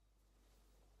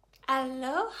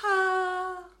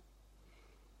Aloha!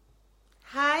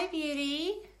 Hi,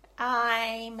 beauty.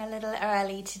 I'm a little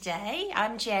early today.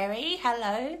 I'm Jerry.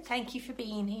 Hello. Thank you for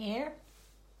being here.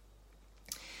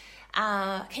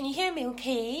 Can you hear me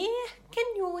okay? Can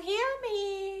you hear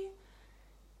me?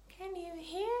 Can you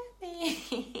hear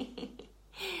me?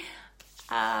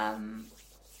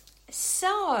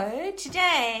 So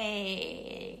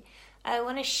today I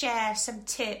want to share some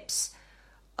tips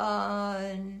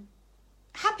on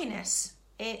happiness.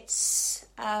 I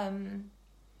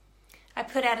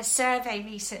put out a survey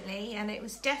recently, and it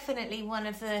was definitely one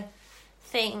of the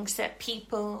things that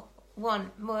people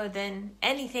want more than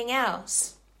anything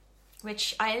else,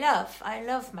 which I love. I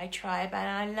love my tribe, and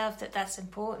I love that that's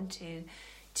important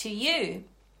to you.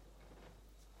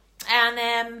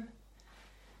 And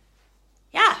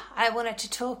I wanted to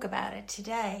talk about it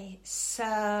today.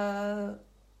 So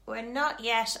we're not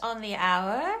yet on the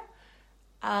hour.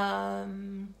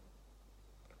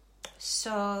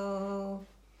 So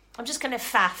I'm just going to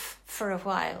faff for a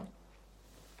while.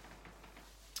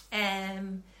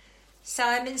 So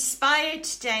I'm inspired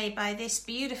today by this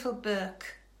beautiful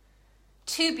book.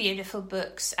 Two beautiful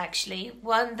books, actually.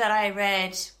 One that I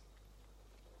read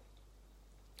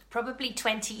probably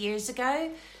 20 years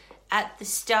ago at the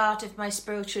start of my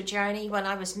spiritual journey when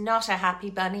I was not a happy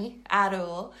bunny at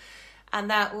all. And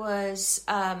that was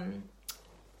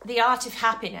The Art of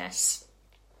Happiness,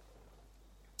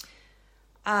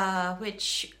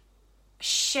 which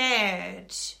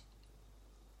shared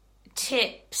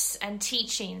tips and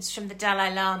teachings from the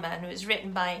Dalai Lama, and it was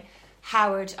written by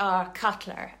Howard R.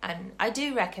 Cutler, and I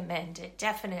do recommend it,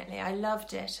 definitely. I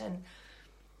loved it, and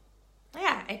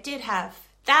it did have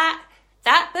that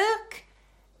book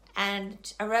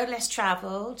and A Road Less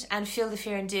Travelled and Feel the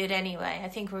Fear and Do It Anyway. I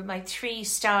think were my three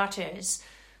starters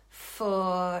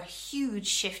for huge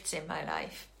shifts in my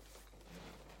life.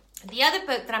 The other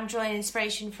book that I'm drawing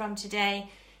inspiration from today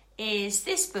is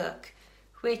this book,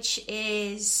 which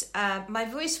is My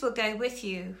Voice Will Go With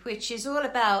You, which is all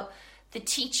about the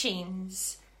teaching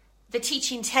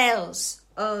tales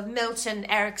of Milton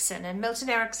Erickson. And Milton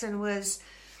Erickson was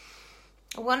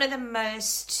one of the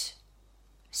most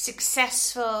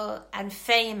successful and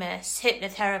famous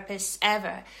hypnotherapists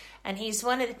ever. And he's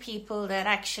one of the people that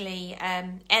actually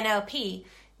NLP,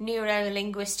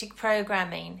 neuro-linguistic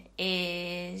programming,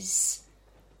 is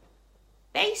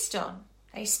based on.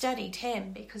 I studied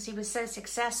him because he was so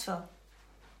successful.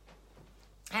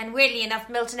 And weirdly enough,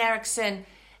 Milton Erickson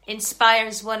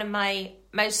inspires one of my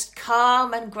most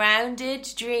calm and grounded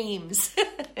dreams,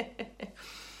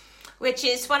 which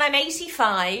is when I'm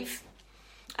 85,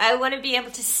 I want to be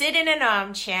able to sit in an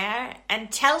armchair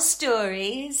and tell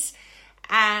stories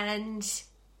and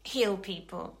heal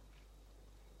people.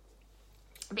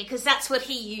 Because that's what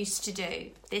he used to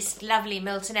do, this lovely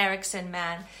Milton Erickson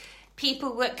man.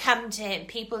 People would come to him,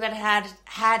 people that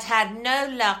had no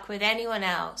luck with anyone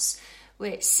else,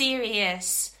 with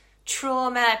serious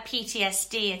trauma,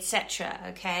 PTSD, etc.,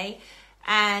 okay?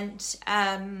 And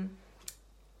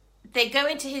they go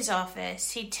into his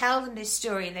office, he'd tell them this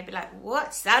story, and they'd be like,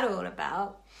 what's that all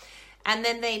about? And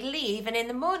then they'd leave, and in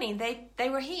the morning, they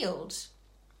were healed.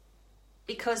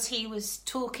 Because he was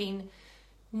talking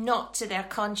not to their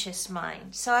conscious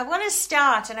mind. So I want to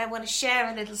start, and I want to share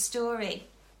a little story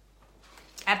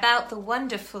about the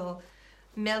wonderful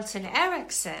Milton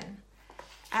Erickson.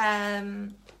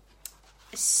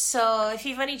 So if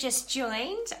you've only just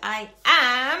joined, I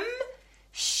am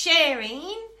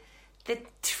sharing the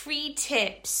 3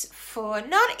 tips for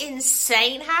not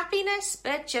insane happiness,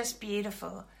 but just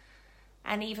beautiful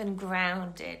and even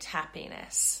grounded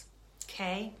happiness.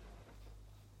 Okay?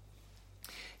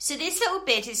 So this little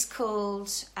bit is called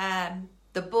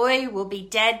The Boy Will Be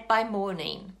Dead by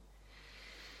Morning.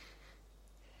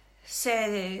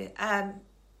 So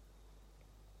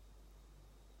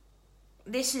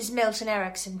this is Milton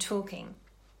Erickson talking.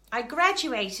 I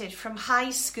graduated from high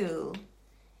school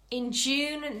in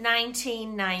June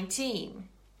 1919.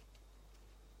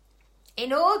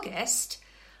 In August,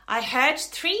 I heard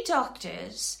 3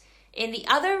 doctors in the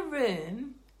other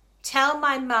room tell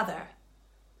my mother,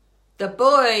 the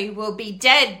boy will be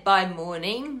dead by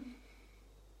morning.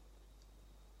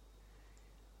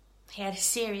 He had a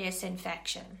serious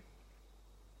infection.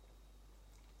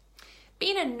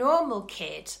 Being a normal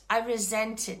kid, I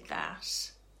resented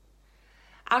that.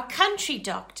 Our country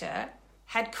doctor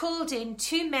had called in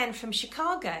 2 men from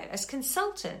Chicago as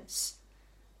consultants.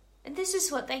 And this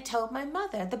is what they told my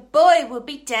mother. The boy will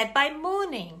be dead by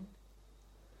morning.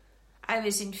 I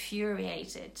was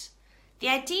infuriated. The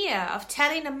idea of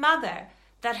telling a mother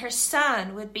that her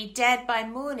son would be dead by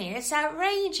morning is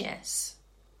outrageous.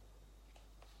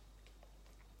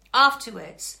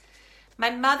 Afterwards, my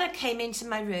mother came into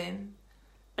my room,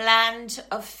 bland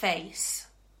of face.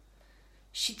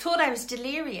 She thought I was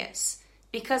delirious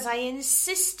because I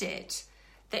insisted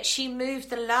that she move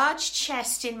the large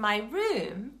chest in my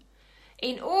room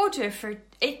in order for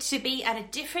it to be at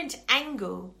a different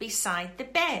angle beside the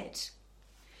bed.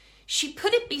 She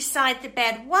put it beside the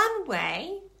bed one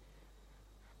way,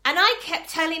 and I kept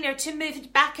telling her to move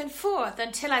it back and forth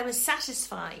until I was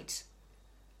satisfied.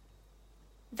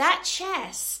 That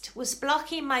chest was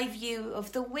blocking my view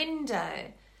of the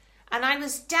window, and I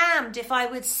was damned if I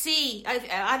would see,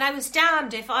 and I was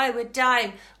damned if I would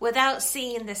die without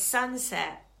seeing the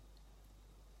sunset.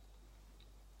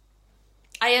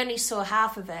 I only saw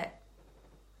half of it.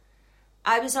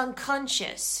 I was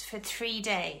unconscious for 3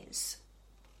 days.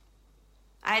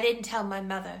 I didn't tell my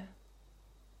mother.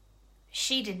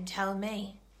 She didn't tell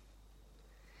me.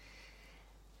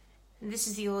 And this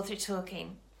is the author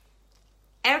talking.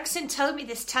 Erikson told me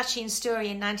this touching story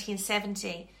in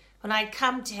 1970 when I'd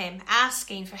come to him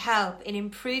asking for help in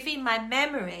improving my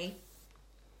memory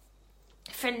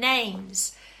for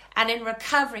names and in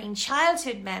recovering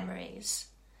childhood memories.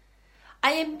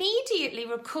 I immediately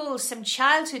recalled some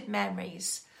childhood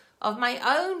memories of my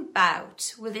own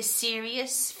bout with a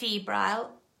serious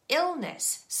febrile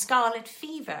illness, scarlet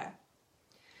fever.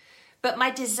 But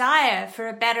my desire for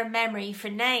a better memory for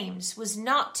names was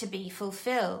not to be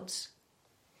fulfilled.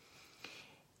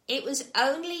 It was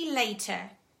only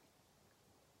later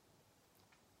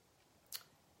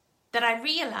that I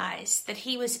realized that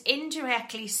he was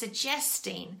indirectly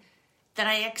suggesting that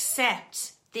I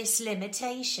accept this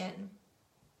limitation.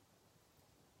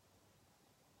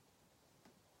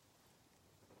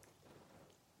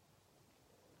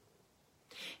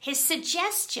 His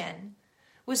suggestion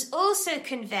was also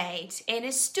conveyed in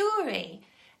a story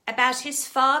about his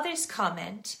father's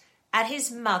comment at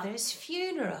his mother's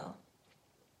funeral.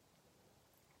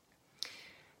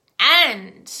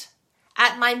 And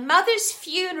at my mother's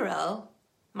funeral,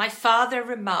 my father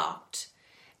remarked,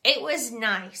 "It was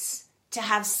nice to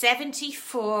have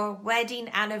 74 wedding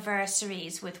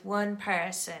anniversaries with one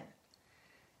person.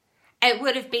 It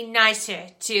would have been nicer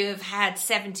to have had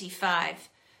 75,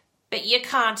 but you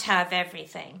can't have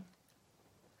everything."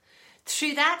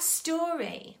 Through that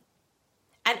story,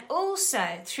 and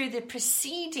also through the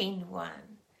preceding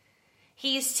one,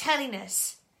 he is telling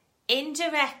us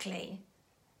indirectly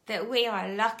that we are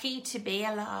lucky to be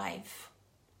alive.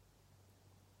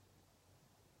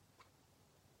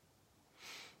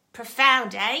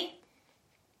 Profound, eh?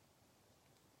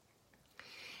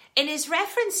 In his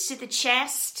reference to the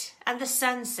chest and the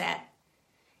sunset,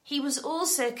 he was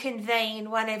also conveying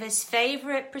one of his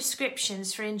favourite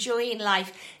prescriptions for enjoying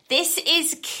life. This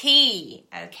is key,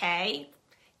 okay?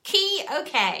 Key,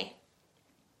 okay.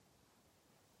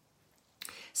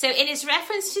 So in his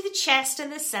reference to the chest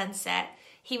and the sunset,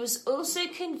 he was also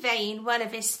conveying one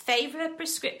of his favourite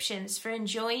prescriptions for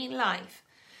enjoying life,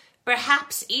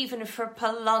 perhaps even for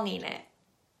prolonging it.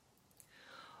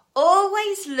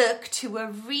 Always look to a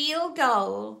real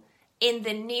goal in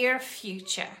the near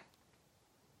future.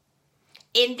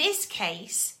 In this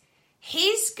case,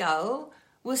 his goal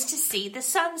was to see the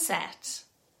sunset.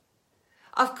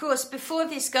 Of course, before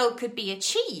this goal could be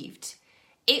achieved,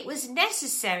 it was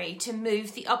necessary to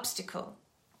move the obstacle.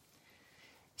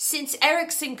 Since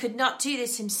Erikson could not do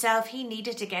this himself, he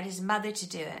needed to get his mother to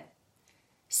do it.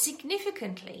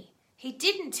 Significantly, he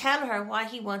didn't tell her why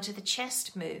he wanted the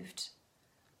chest moved.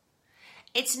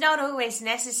 It's not always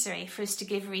necessary for us to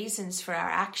give reasons for our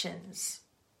actions.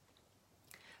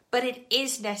 But it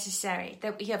is necessary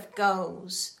that we have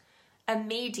goals,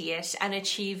 immediate and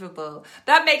achievable.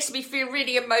 That makes me feel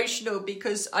really emotional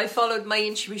because I followed my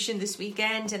intuition this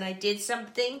weekend and I did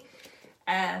something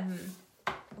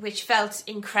which felt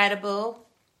incredible.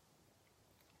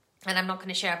 And I'm not going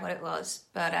to share what it was,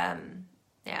 but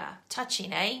yeah,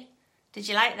 touching, eh? Did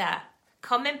you like that?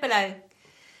 Comment below.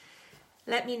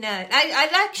 Let me know.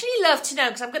 I'd actually love to know,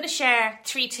 because I'm going to share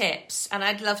 3 tips and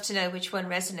I'd love to know which one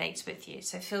resonates with you.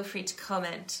 So feel free to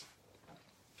comment.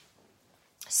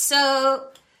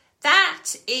 So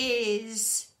that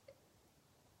is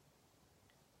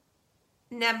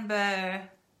number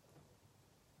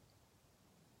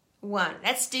 1.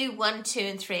 Let's do 1, 2,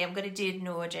 and 3. I'm going to do it in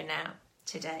order now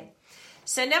today.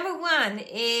 So number 1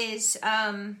 is,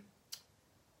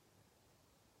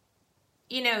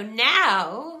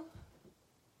 now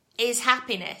is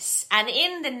happiness. And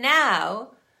in the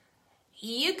now,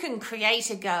 you can create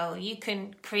a goal, you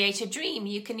can create a dream,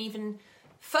 you can even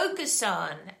focus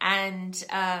on and,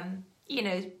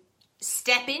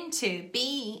 step into,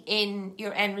 be in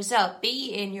your end result, be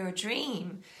in your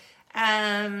dream.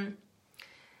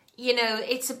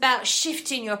 it's about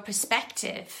shifting your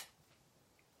perspective.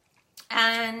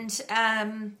 And,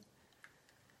 a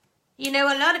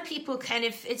lot of people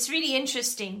it's really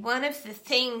interesting. One of the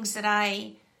things that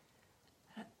I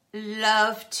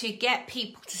love to get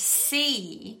people to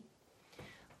see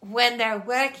when they're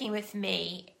working with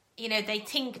me, they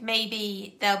think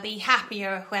maybe they'll be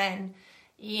happier when,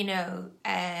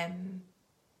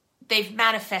 they've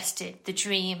manifested the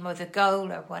dream or the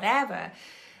goal or whatever.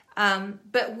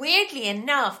 But weirdly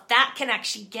enough, that can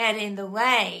actually get in the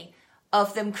way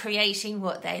of them creating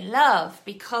what they love,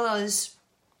 because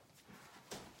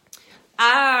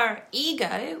our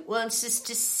ego wants us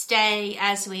to stay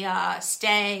as we are,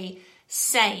 stay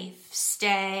safe,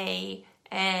 stay,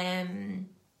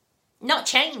 not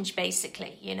change,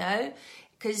 basically,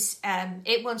 because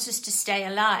it wants us to stay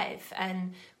alive.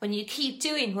 And when you keep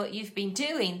doing what you've been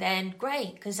doing, then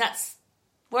great, because that's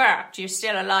worked. You're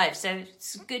still alive, so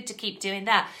it's good to keep doing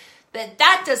that. But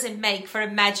that doesn't make for a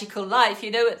magical life. You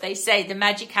know what they say, the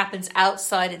magic happens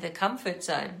outside of the comfort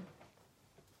zone.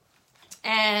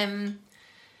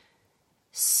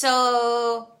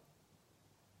 So,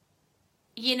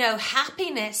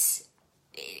 happiness,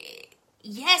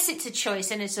 yes, it's a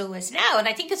choice, and it's always now. And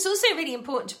I think it's also really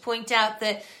important to point out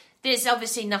that there's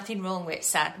obviously nothing wrong with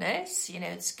sadness.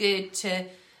 It's good to,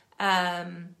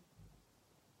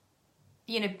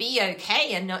 be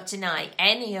okay and not deny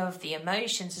any of the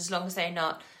emotions, as long as they're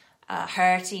not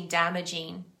hurting,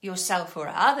 damaging yourself or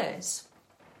others.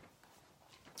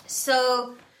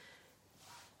 So,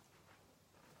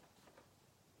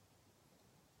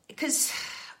 because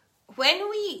when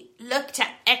we looked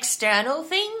at external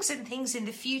things and things in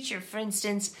the future, for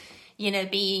instance,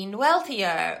 being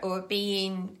wealthier or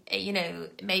being,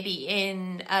 maybe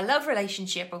in a love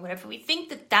relationship or whatever, we think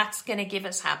that that's going to give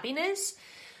us happiness,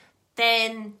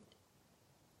 then,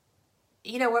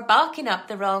 we're barking up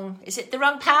the wrong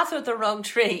path or the wrong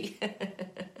tree?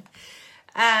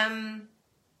 And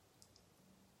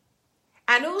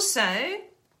also,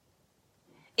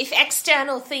 if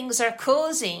external things are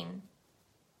causing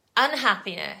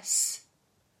unhappiness,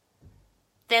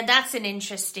 then that's an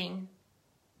interesting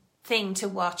thing to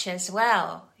watch as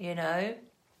well,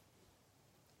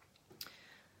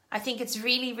 I think it's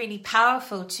really, really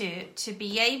powerful to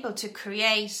be able to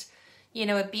create,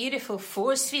 a beautiful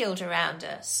force field around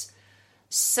us,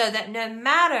 so that no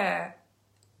matter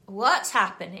what's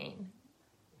happening,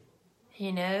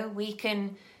 we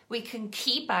can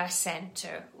keep our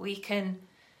center. We can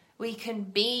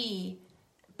be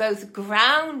both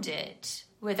grounded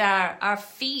with our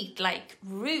feet like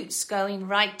roots going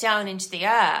right down into the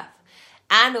earth,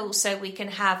 and also we can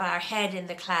have our head in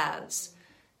the clouds,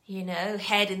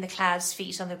 head in the clouds,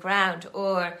 feet on the ground,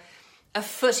 or a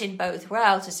foot in both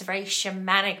worlds. It's a very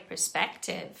shamanic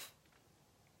perspective.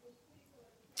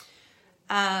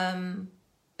 But,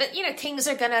 things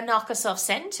are going to knock us off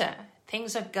center.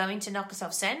 Things are going to knock us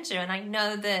off center. And I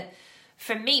know that,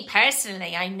 for me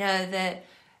personally, I know that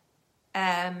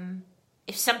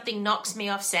if something knocks me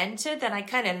off center, then I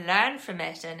kind of learn from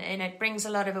it, and it brings a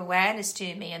lot of awareness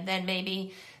to me. And then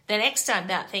maybe the next time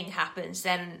that thing happens,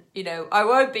 then, I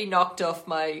won't be knocked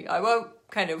off I won't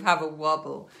kind of have a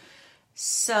wobble.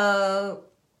 So,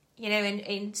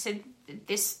 so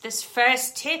this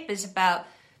first tip is about,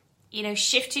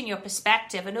 shifting your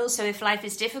perspective. And also, if life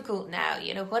is difficult now,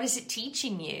 what is it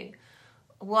teaching you?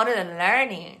 What are the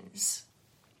learnings?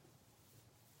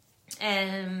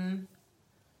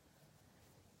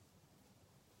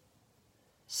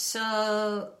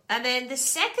 So, and then the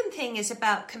second thing is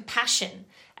about compassion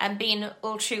and being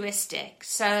altruistic.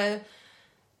 So,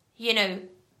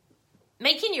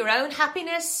 making your own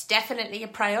happiness, definitely a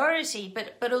priority,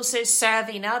 but also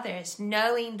serving others,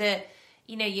 knowing that,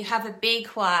 you have a big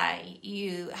why,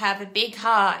 you have a big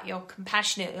heart, you're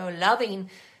compassionate, you're loving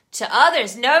to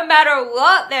others, no matter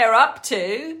what they're up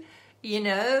to.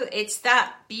 It's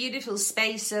that beautiful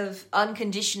space of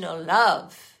unconditional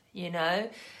love,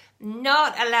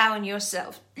 not allowing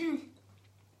yourself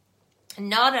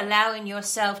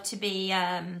to be,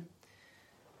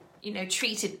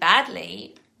 treated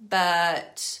badly.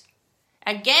 But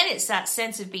again, it's that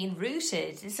sense of being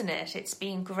rooted, isn't it? It's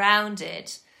being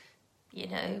grounded,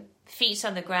 feet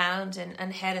on the ground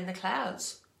and head in the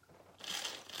clouds.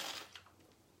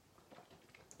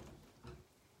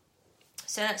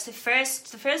 So that's the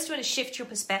first. The first one is shift your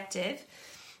perspective.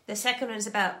 The second one is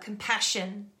about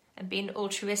compassion and being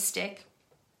altruistic.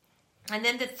 And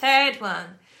then the third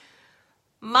one,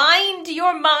 mind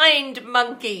your mind,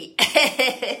 monkey.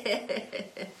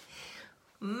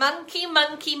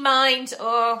 Monkey mind,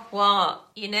 or what?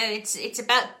 It's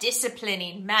about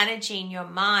disciplining, managing your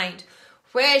mind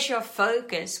Where's your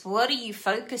focus? What are you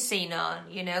focusing on?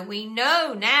 We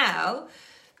know now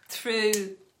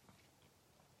through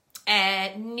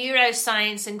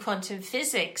neuroscience and quantum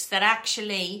physics that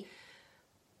actually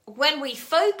when we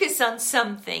focus on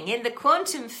something in the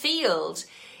quantum field,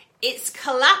 it's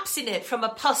collapsing it from a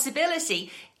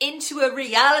possibility into a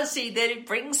reality that it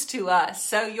brings to us.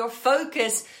 So your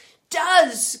focus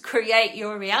does create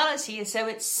your reality. So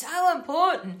it's so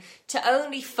important to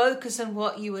only focus on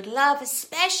what you would love,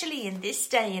 especially in this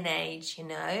day and age,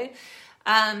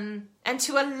 and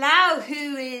to allow who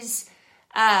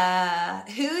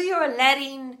you're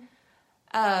letting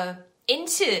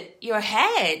into your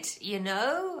head,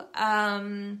 who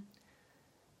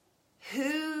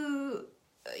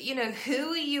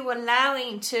are you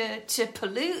allowing to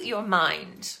pollute your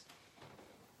mind,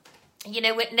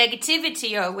 with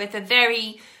negativity or with a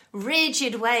very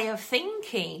rigid way of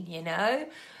thinking,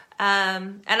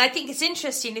 and I think it's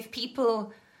interesting if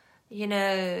people,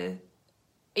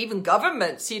 even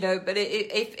governments, but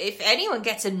if anyone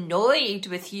gets annoyed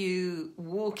with you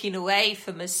walking away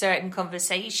from a certain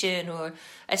conversation or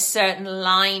a certain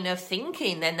line of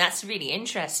thinking, then that's really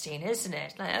interesting, isn't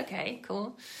it? Like, okay,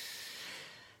 cool.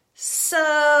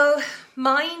 So,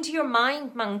 mind your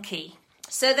mind, monkey.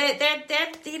 So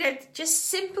they're just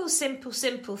simple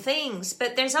things,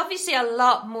 but there's obviously a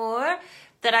lot more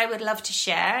that I would love to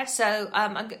share. So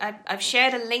I've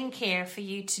shared a link here for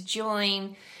you to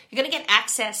join. You're going to get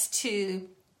access to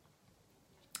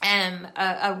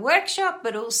a workshop,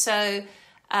 but also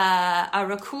a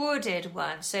recorded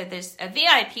one. So there's a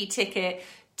VIP ticket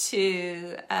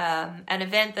to an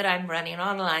event that I'm running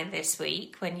online this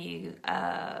week when you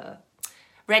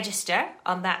register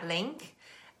on that link.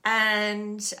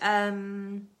 And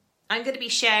I'm going to be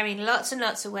sharing lots and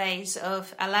lots of ways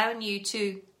of allowing you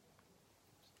to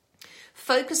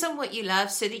focus on what you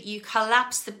love so that you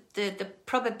collapse the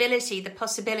probability, the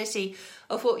possibility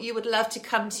of what you would love to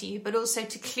come to you, but also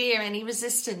to clear any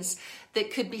resistance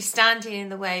that could be standing in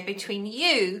the way between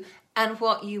you and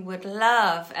what you would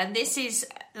love. And this is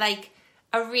like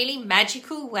a really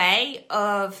magical way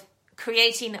of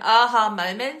creating aha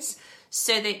moments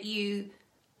so that you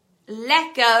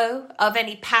let go of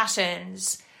any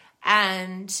patterns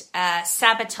and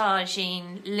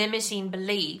sabotaging, limiting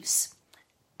beliefs,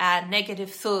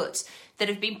 negative thoughts that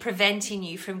have been preventing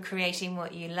you from creating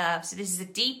what you love. So this is a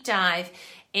deep dive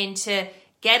into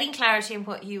getting clarity in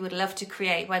what you would love to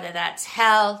create, whether that's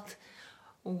health,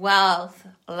 wealth,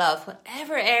 love,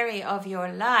 whatever area of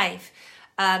your life,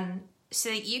 so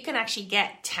that you can actually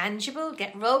get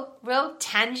real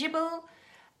tangible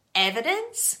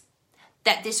evidence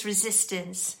that this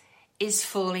resistance is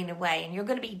falling away. And you're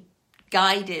going to be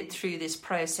guided through this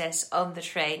process on the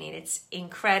training. It's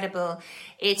incredible.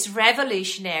 It's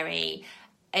revolutionary.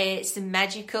 It's the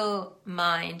Magical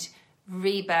Mind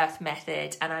Rebirth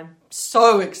Method. And I'm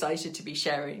so excited to be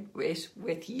sharing it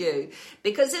with you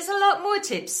because there's a lot more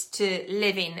tips to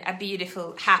living a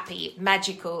beautiful, happy,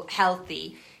 magical,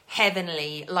 healthy,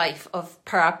 heavenly life of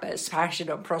purpose, passion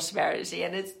and prosperity.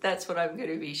 And that's what I'm going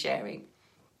to be sharing.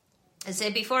 And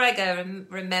so before I go,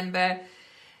 remember,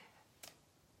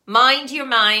 mind your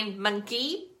mind,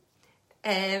 monkey,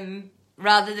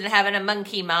 rather than having a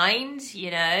monkey mind,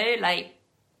 like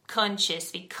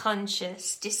be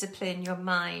conscious, discipline your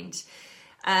mind,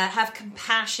 have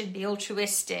compassion, be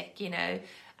altruistic,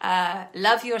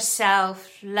 love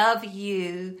yourself, love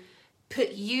you,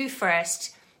 put you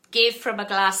first, give from a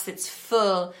glass that's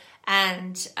full,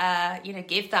 and,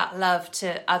 give that love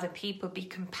to other people. Be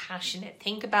compassionate.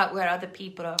 Think about where other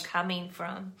people are coming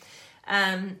from.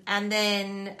 And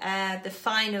then the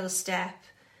final step,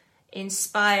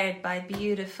 inspired by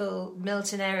beautiful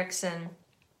Milton Erickson,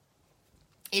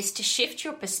 is to shift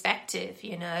your perspective,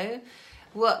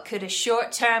 What could a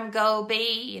short-term goal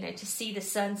be? To see the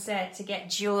sunset, to get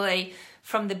joy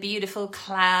from the beautiful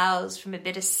clouds, from a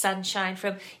bit of sunshine,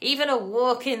 from even a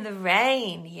walk in the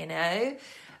rain,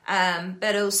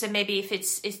 but also maybe if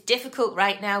it's difficult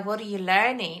right now, what are you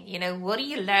learning? What are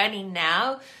you learning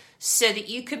now so that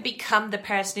you can become the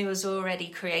person who has already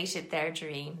created their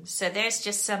dreams? So there's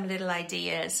just some little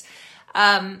ideas.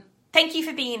 Thank you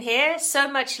for being here. So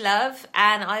much love,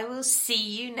 and I will see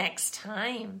you next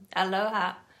time.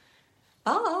 Aloha.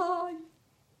 Bye.